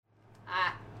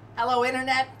Hello,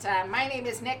 Internet. My name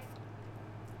is Nick.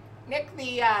 Nick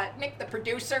the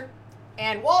producer,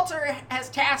 and Walter has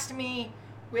tasked me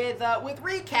with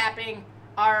recapping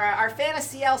our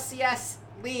fantasy LCS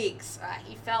leagues.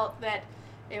 He felt that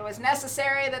it was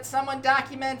necessary that someone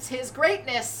documents his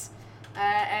greatness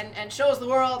and shows the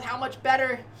world how much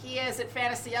better he is at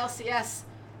fantasy LCS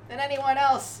than anyone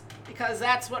else, because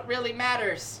that's what really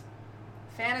matters.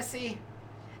 Fantasy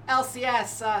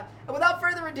LCS. Without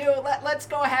further ado, let's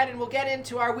go ahead and we'll get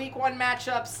into our Week 1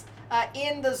 matchups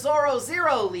in the Zoro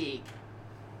Zero League.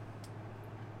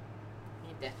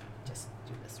 Need to just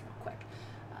do this real quick.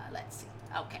 Let's see.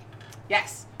 Okay.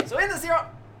 Yes. So in the Zero...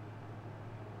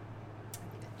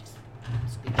 Just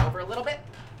scoot over a little bit.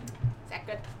 Is that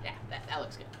good? Yeah, that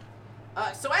looks good.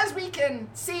 So as we can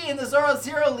see in the Zoro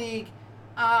Zero League,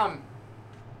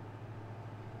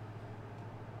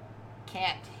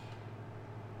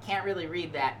 can't really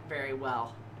read that very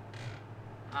well.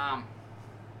 I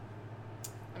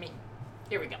mean,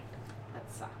 here we go.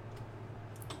 Let's do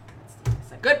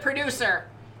this. A good producer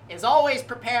is always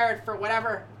prepared for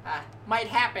whatever might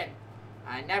happen.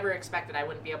 I never expected I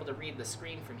wouldn't be able to read the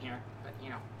screen from here, but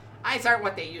eyes aren't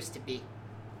what they used to be.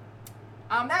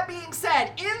 That being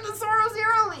said, in the Zoro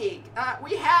Zero League,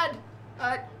 we had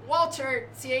Walter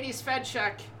Ciades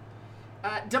Fedchuk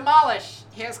demolish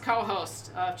his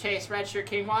co-host of Chase Redshirt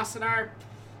King Wassenaar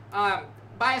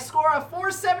by a score of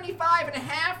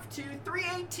 475.5 to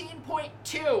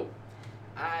 318.2.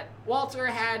 Walter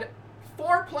had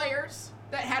 4 players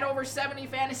that had over 70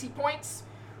 fantasy points,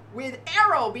 with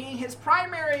Arrow being his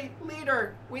primary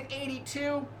leader with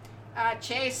 82.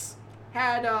 Chase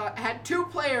had 2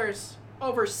 players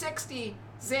over 60,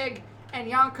 Zig,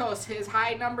 and Yankos, his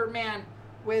high number man,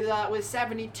 with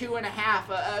 72.5.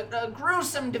 A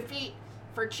gruesome defeat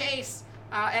for Chase.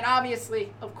 And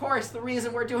obviously, of course, the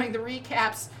reason we're doing the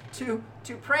recaps to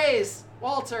praise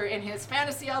Walter in his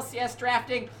fantasy LCS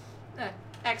drafting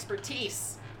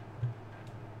expertise.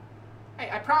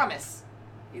 I promise,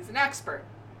 he's an expert.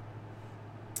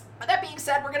 That being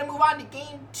said, we're going to move on to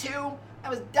Game 2.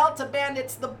 That was Delta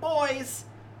Bandits, the boys,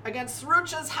 against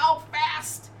Sarucha's How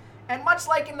Fast. And much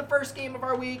like in the first game of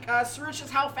our week, Sarucha's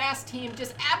How Fast team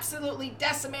just absolutely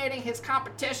decimating his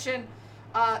competition.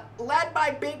 Led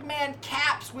by big man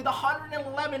Caps with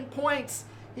 111 points,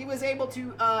 he was able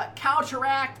to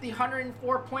counteract the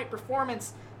 104-point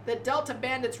performance that Delta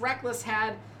Bandit's Reckless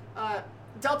had.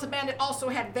 Delta Bandit also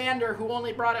had Vander, who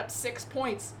only brought up 6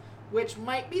 points, which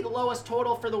might be the lowest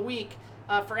total for the week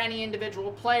for any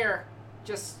individual player,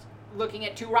 just looking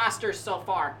at 2 rosters so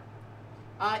far.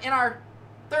 In our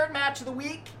third match of the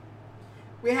week,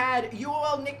 we had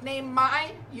UOL nickname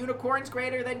My, Unicorns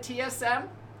Greater Than TSM.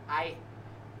 I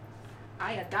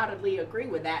undoubtedly agree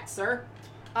with that, sir.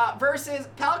 Versus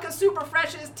Pelka Super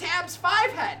Fresh's Tabs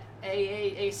 5-Head.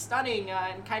 A stunning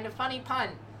and kind of funny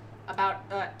pun about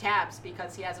Tabs,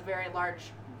 because he has a very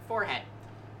large forehead.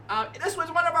 This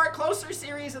was one of our closer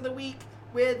series of the week,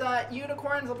 with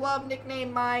Unicorns of Love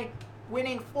nickname My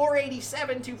winning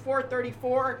 487 to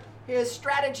 434. His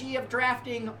strategy of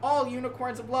drafting all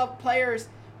Unicorns of Love players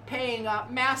paying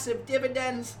massive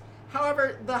dividends.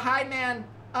 However, the high man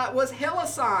was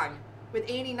Hillasong with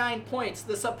 89 points.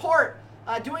 The support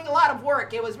doing a lot of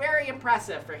work. It was very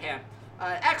impressive for him.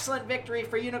 Excellent victory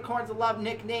for Unicorns of Love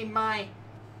nickname My,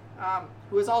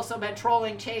 who has also been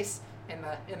trolling Chase in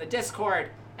the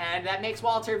Discord, and that makes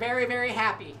Walter very, very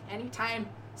happy. Anytime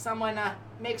someone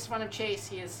makes fun of Chase,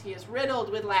 he is riddled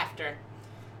with laughter.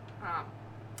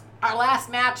 Our last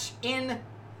match in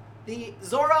the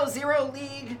Zoro Zero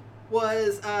League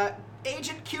was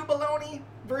Agent Cubaloni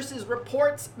versus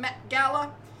Reports Met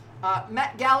Gala.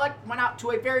 Met Gala went out to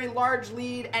a very large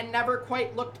lead and never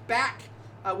quite looked back,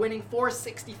 winning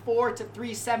 464 to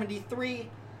 373.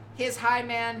 His high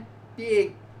man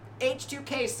being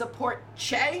H2K support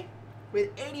Che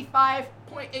with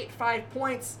 85.85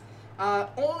 points,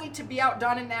 only to be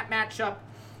outdone in that matchup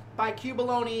by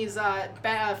Cubaloni's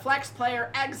flex player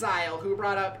Exile, who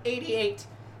brought up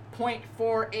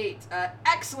 88.48.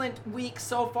 Excellent week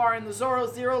so far in the Zoro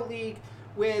Zero League,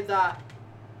 with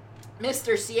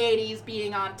Mr. Ciades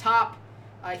being on top.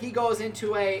 He goes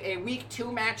into a Week 2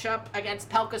 matchup against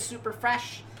Pelka Super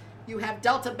Fresh. You have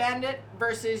Delta Bandit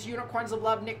versus Unicorns of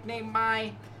Love nickname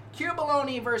My,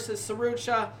 Cubaloni versus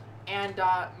Sarucha, and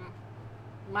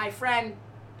my friend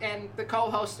and the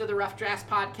co-host of the Rough Drafts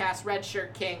podcast,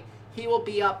 Redshirt King. He will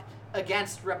be up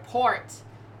against Report.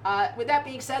 With that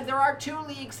being said, there are 2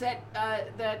 leagues that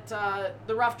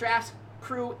the Rough Drafts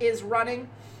crew is running.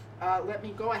 Let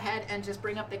me go ahead and just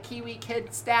bring up the Kiwi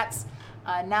Kid stats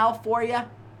now for you.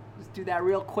 Just do that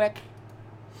real quick.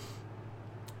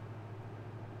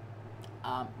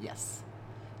 Yes.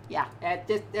 Yeah,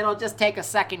 it'll just take a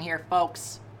second here,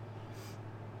 folks.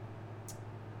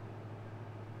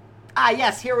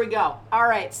 Yes, here we go. All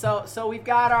right, so we've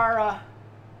got our...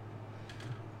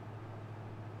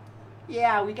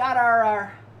 we got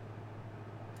our...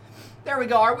 There we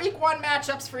go, our Week 1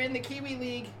 matchups for in the Kiwi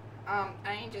League.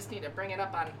 I just need to bring it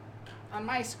up on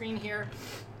my screen here.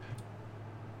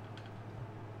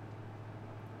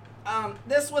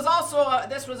 This was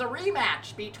a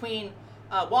rematch between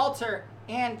Walter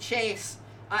and Chase.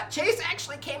 Chase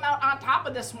actually came out on top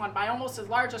of this one by almost as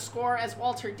large a score as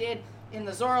Walter did in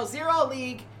the Zoro Zero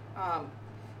League.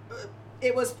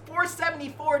 It was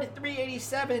 474 to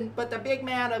 387, but the big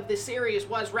man of the series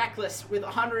was Reckless with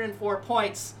 104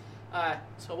 points.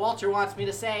 So Walter wants me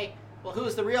to say, well,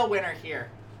 who's the real winner here?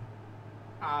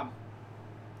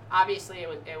 Obviously,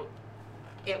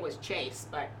 it was Chase,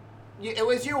 but it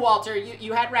was you, Walter.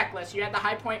 You had Reckless. You had the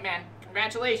high point man.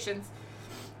 Congratulations.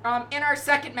 In our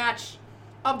second match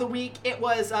of the week, it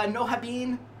was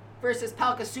Nohabin versus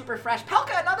Pelka Super Fresh.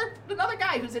 Pelka, another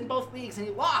guy who's in both leagues, and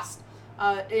he lost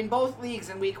in both leagues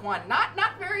in Week 1. Not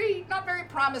very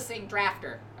promising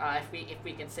drafter, if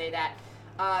we can say that.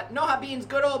 Nohabin's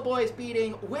good old boys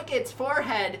beating Wicked's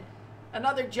forehead.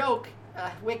 Another joke.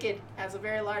 Wicked has a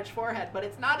very large forehead, but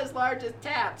it's not as large as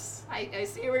Taps. I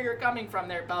see where you're coming from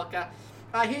there, Pelka.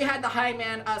 He had the high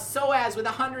man, Soaz, with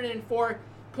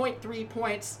 104.3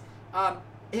 points.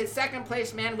 His second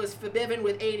place man was Fabivin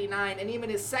with 89, and even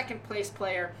his second place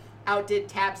player outdid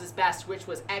Tabs' best, which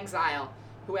was Exile,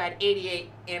 who had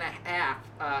 88.5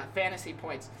 fantasy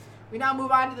points. We now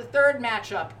move on to the third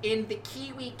matchup in the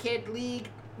Kiwi Kid League.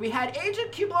 We had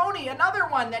Agent Cubloni, another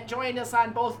one that joined us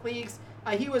on both leagues.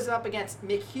 He was up against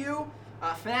McHugh,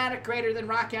 Fnatic greater than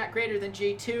Roccat greater than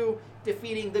G2,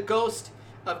 defeating the Ghost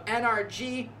of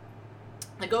NRG.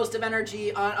 The Ghost of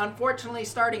NRG, unfortunately,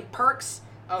 starting Perks,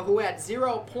 who had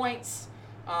 0 points,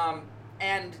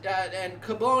 and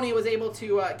Cubloni was able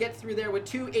to get through there with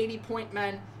 2 80-point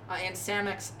men in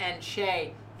Samex and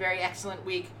Shea. Very excellent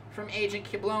week from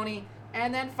Agent Cubloni.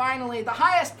 And then finally, the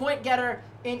highest point getter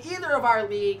in either of our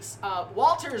leagues,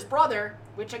 Walter's brother,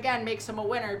 which again makes him a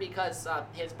winner because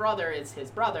his brother is his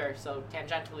brother, so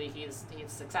tangentially he's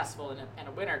successful and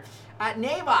a winner.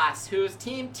 Navas, whose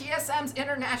team TSM's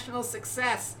International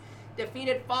Success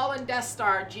defeated Fallen Death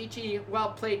Star, GG,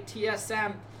 well played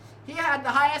TSM. He had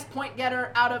the highest point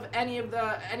getter out of any of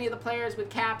the players with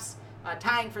caps,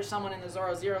 tying for someone in the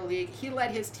Zoro Zero League. He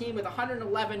led his team with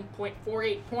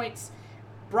 111.48 points.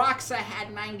 Broxa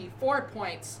had 94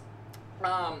 points.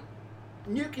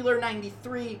 Nuclear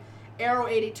 93, Arrow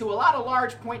 82. A lot of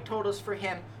large point totals for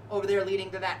him over there,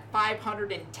 leading to that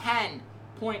 510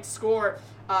 point score.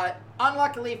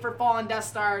 Unluckily for Fallen Death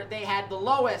Star, they had the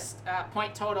lowest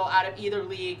point total out of either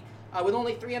league, with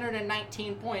only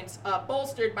 319 points,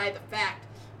 bolstered by the fact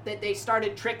that they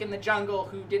started Trick in the Jungle,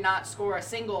 who did not score a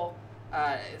single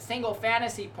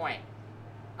fantasy point.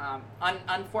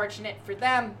 Unfortunate for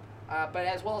them. But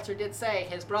as Walter did say,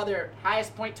 his brother,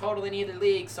 highest point total in either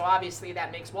league, so obviously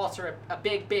that makes Walter a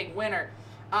big winner.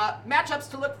 Matchups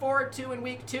to look forward to in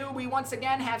Week 2, we once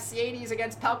again have Ciades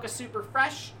against Pelka Super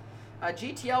Fresh,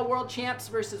 GTL World Champs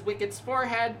versus Wicked's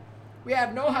Forehead. We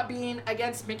have Nohabin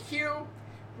against McHugh.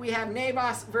 We have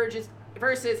Navas versus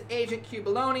Agent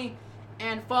Cuboloni,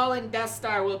 and Fallen Death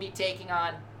Star will be taking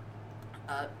on,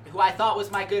 who I thought was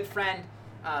my good friend,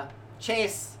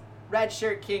 Chase, Red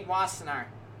Shirt King Wassenaar.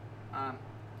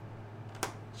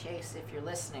 Chase, if you're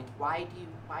listening, why do you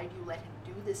let him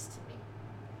do this to me?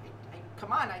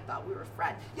 Come on, I thought we were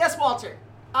friends. Yes, Walter.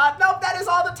 Nope, that is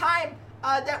all the time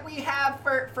that we have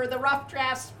for the Rough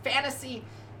Drafts Fantasy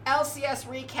LCS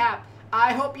recap.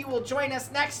 I hope you will join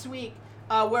us next week,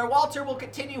 where Walter will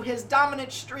continue his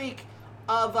dominant streak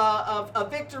of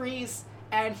victories,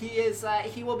 and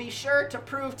he will be sure to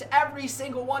prove to every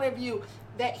single one of you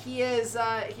that he is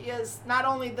not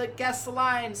only the Guest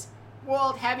Alliance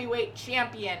World Heavyweight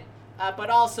Champion, but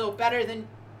also better than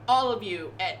all of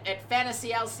you at Fantasy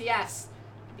LCS,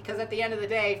 because at the end of the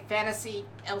day, Fantasy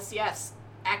LCS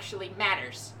actually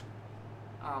matters.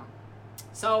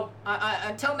 So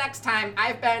until next time,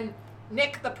 I've been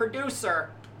Nick the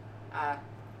producer.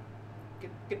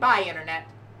 Goodbye, Internet.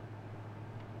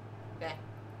 Did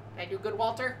I do good,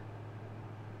 Walter?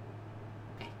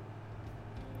 Okay.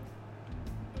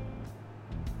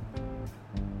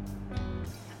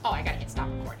 Oh, I gotta hit stop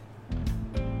recording.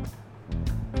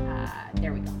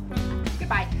 There we go.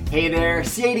 Goodbye. Hey there,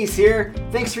 Ciades here.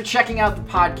 Thanks for checking out the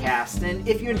podcast. And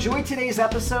if you enjoyed today's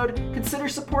episode, consider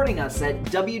supporting us at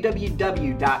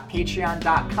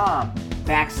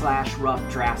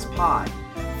www.patreon.com/roughdraftspod.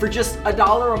 For just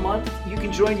 $1 a month, you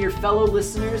can join your fellow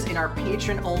listeners in our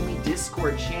patron-only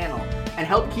Discord channel and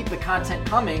help keep the content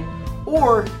coming,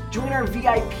 or join our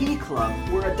VIP club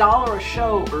where $1 a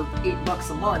show or $8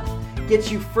 a month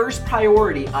gets you first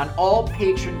priority on all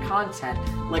patron content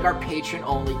like our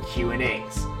patron-only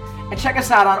Q&As. And check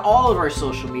us out on all of our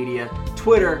social media,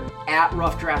 Twitter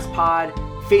 @RoughDraftsPod,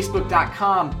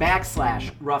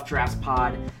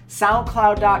 Facebook.com/RoughDraftsPod,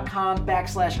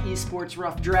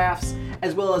 SoundCloud.com/esportsroughdrafts,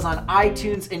 as well as on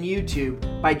iTunes and YouTube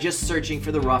by just searching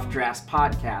for the Rough Drafts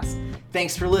Podcast.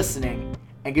 Thanks for listening,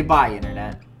 and goodbye,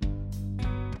 Internet.